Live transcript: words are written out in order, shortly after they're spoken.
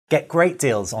Get great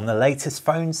deals on the latest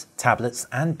phones, tablets,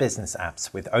 and business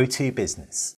apps with O2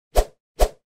 Business.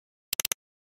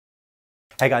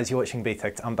 Hey guys, you're watching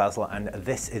BTech. I'm Basil, and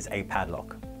this is a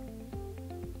padlock.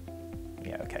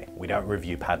 Yeah, okay, we don't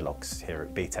review padlocks here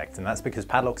at BTech, and that's because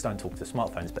padlocks don't talk to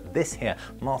smartphones, but this here,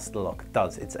 Master Lock,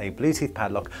 does. It's a Bluetooth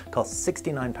padlock, costs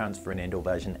 £69 for an indoor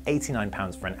version,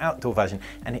 £89 for an outdoor version,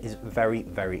 and it is very,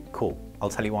 very cool. I'll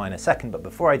tell you why in a second, but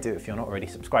before I do, if you're not already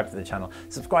subscribed to the channel,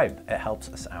 subscribe. It helps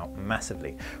us out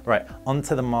massively. Right,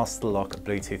 onto the Master Lock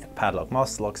Bluetooth padlock.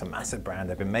 Master Lock's a massive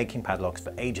brand. They've been making padlocks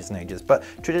for ages and ages, but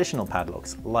traditional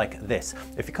padlocks like this,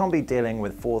 if you can't be dealing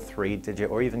with 4, 3-digit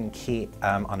or even key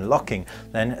unlocking,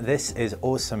 then this is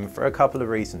awesome for a couple of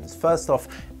reasons. First off,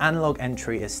 analog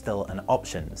entry is still an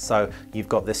option. So you've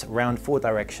got this round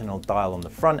 4-directional dial on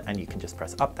the front, and you can just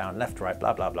press up, down, left, right,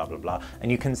 blah, blah, blah, blah, blah,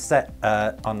 and you can set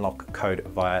unlock code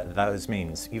via those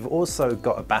means. You've also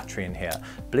got a battery in here,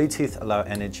 Bluetooth low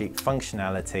energy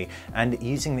functionality, and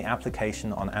using the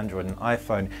application on Android and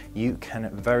iPhone, you can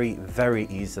very, very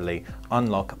easily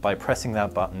unlock by pressing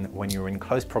that button when you're in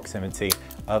close proximity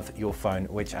of your phone,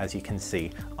 which, as you can see,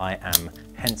 I am,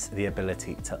 hence the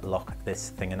ability to lock this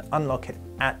thing and unlock it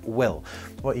at will.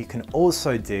 What you can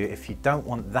also do, if you don't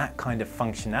want that kind of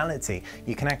functionality,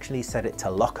 you can actually set it to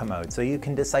locker mode, so you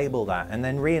can disable that and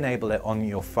then re-enable it on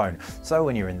your phone. So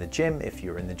when you're in the gym, if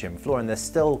you're in the gym floor and there's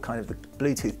still kind of the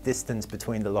Bluetooth distance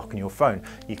between the lock and your phone,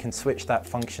 you can switch that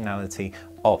functionality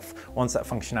off. Once that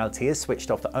functionality is switched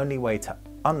off, the only way to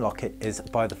unlock it is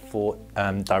by the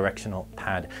 4-directional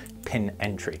pad pin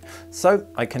entry. So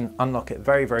I can unlock it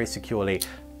very, very securely.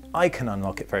 I can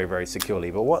unlock it very, very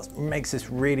securely, but what makes this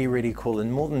really, really cool,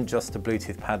 and more than just a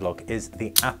Bluetooth padlock, is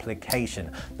the application.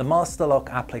 The Master Lock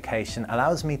application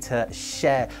allows me to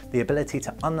share the ability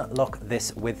to unlock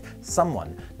this with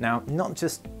someone. Now, not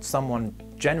just someone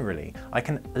generally, I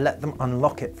can let them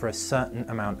unlock it for a certain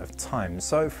amount of time.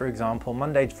 So for example,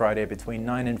 Monday to Friday between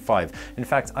 9 and 5. In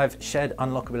fact, I've shared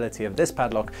unlockability of this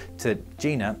padlock to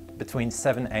Gina between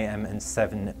 7 AM and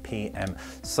 7 PM.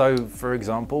 So for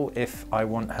example, if I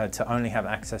want her to only have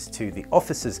access to the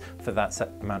offices for that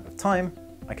set amount of time,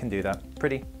 I can do that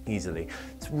pretty easily.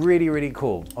 It's really, really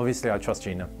cool. Obviously, I trust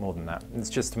Gina more than that.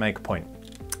 It's just to make a point.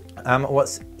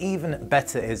 What's even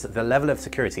better is the level of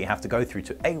security you have to go through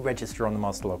to A, register on the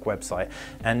Master Lock website,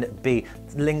 and B,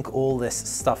 link all this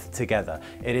stuff together.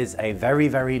 It is a very,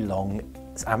 very long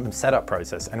setup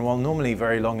process, and while normally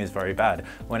very long is very bad,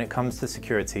 when it comes to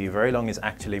security, very long is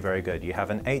actually very good. You have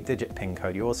an 8-digit PIN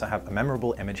code, you also have a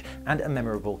memorable image and a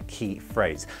memorable key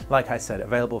phrase. Like I said,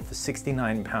 available for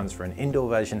 £69 for an indoor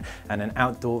version and an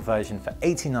outdoor version for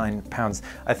 £89.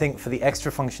 I think for the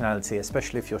extra functionality,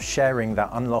 especially if you're sharing that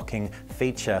unlocking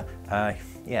feature,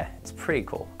 yeah, it's pretty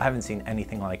cool. I haven't seen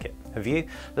anything like it. Have you?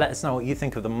 Let us know what you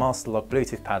think of the Master Lock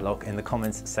Bluetooth padlock in the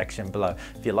comments section below.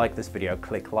 If you like this video,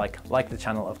 click like the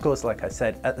channel. Of course, like I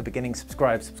said at the beginning,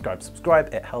 subscribe.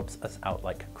 It helps us out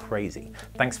like crazy.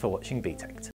 Thanks for watching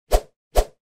BTech.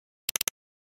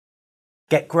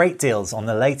 Get great deals on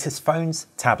the latest phones,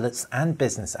 tablets, and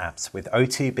business apps with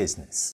O2 Business.